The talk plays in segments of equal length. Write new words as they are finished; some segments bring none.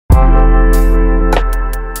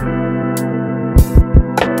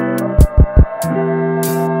Grandma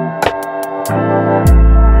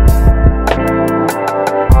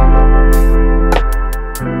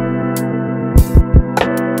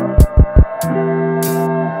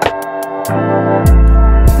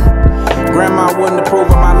wouldn't approve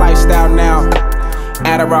of my lifestyle now.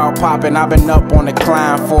 Adderall popping, I've been up on the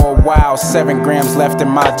climb for a while. 7 grams left in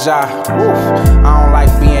my jaw. I don't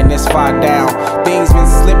like being this far down. Things been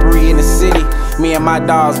slippery in the city. Me and my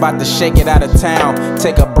dogs about to shake it out of town.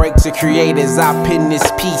 Take a break to create as I pen this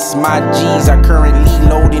piece. My G's are currently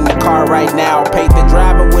loading the car right now. Paid the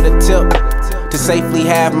driver with a tip to safely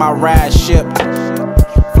have my ride shipped.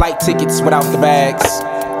 Flight tickets without the bags.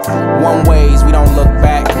 One ways, we don't look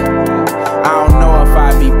back. I don't know if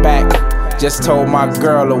I'll be back. Just told my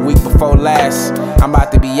girl a week before last, I'm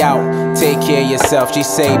about to be out, take care of yourself. She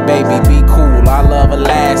say, baby, be cool, I love her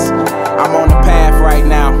last. I'm on the path right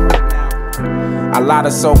now. A lot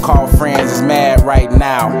of so-called friends is mad right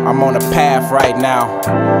now. I'm on the path right now.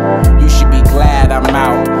 You should be glad I'm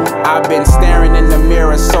out. I've been staring in the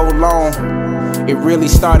mirror so long. It really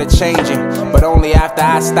started changing, but only after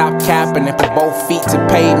I stopped capping and put both feet to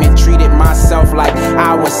pavement. Treated myself like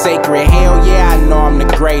I was sacred. Hell yeah, I know I'm the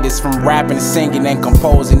greatest. From rapping, singing, and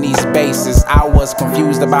composing these bases. I was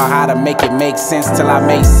confused about how to make it make sense till I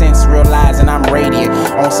made sense, realizing I'm radiant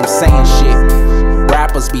on some saying shit.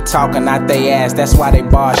 Rappers be talking out they ass, that's why they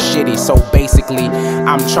bar shitty. So basically,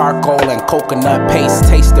 I'm charcoal and coconut paste.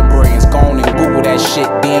 Taste the brilliance, go on and Google that shit,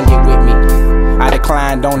 then get with me. I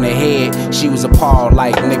declined on the head, she was appalled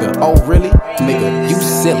like, nigga, oh really? Nigga, you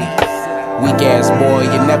silly. Weak ass boy,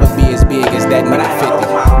 you'll never be as big as that nigga 50.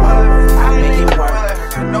 I make it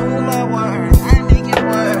work. I know my words, I make it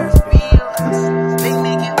work. Real us, they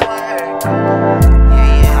make it work.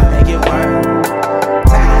 Yeah, I make it work.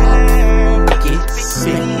 Time gets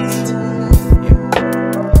spent.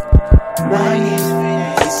 Money is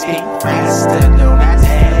spent faster, don't I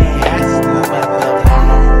tell you?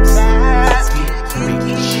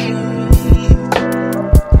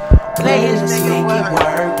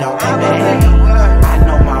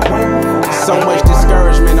 So much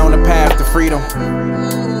discouragement on the path to freedom.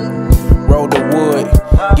 Road to wood,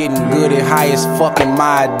 getting good and high as fucking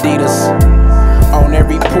my Adidas. On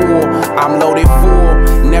every pool, I'm loaded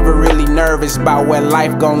full. Never really nervous about where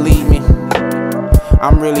life gon' lead me.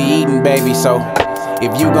 I'm really eating, baby, so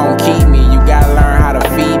if you gon' keep me, you gotta learn how to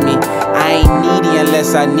feed me. I ain't needy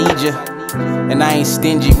unless I need you, and I ain't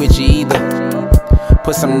stingy with you either.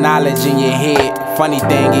 Put some knowledge in your head. Funny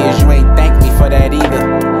thing is, you ain't thank me for that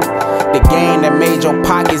either. The game that made your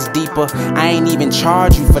pockets deeper, I ain't even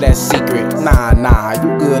charge you for that secret. Nah,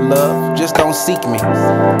 you good, love, just don't seek me.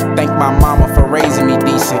 Thank my mama for raising me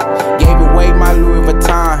decent. Gave away my Louis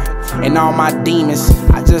Vuitton and all my demons,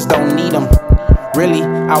 I just don't need them. Really,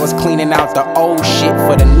 I was cleaning out the old shit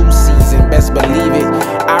for the new season, best believe it.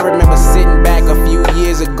 I remember sitting back a few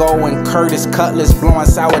years ago and Curtis Cutlass blowing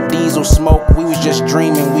sour diesel smoke. We was just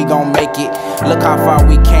dreaming we gon' make it. Look how far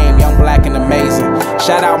we came, young, black, and amazing.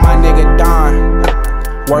 Shout out my nigga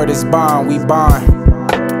Don. Word is bond, we bond.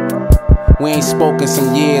 We ain't spoken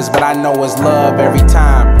some years, but I know it's love every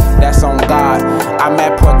time. That's on God. I'm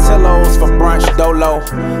at Portillo's for brunch dolo.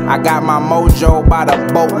 I got my mojo by the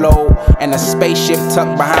boatload, and a spaceship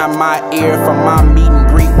tucked behind my ear from my meet and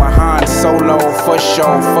greet with Han Solo. For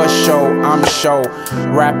show, I'm show.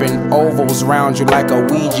 Rapping ovals round you like a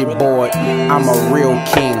Ouija board. I'm a real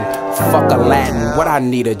king. Fuck a Latin. What I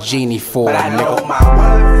need a genie for, but I know nigga. my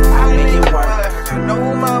words, I make it work. I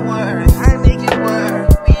know my words, I make it work.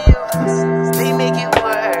 Real us, they make it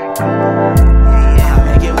work. Yeah, I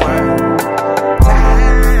make it work.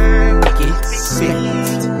 Time gets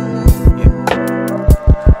spent.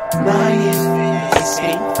 Money is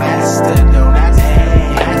spent faster, don't I tell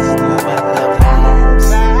you? But the vibes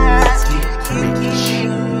get rich.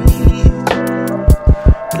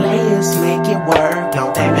 Players make it work,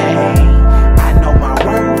 don't they, man?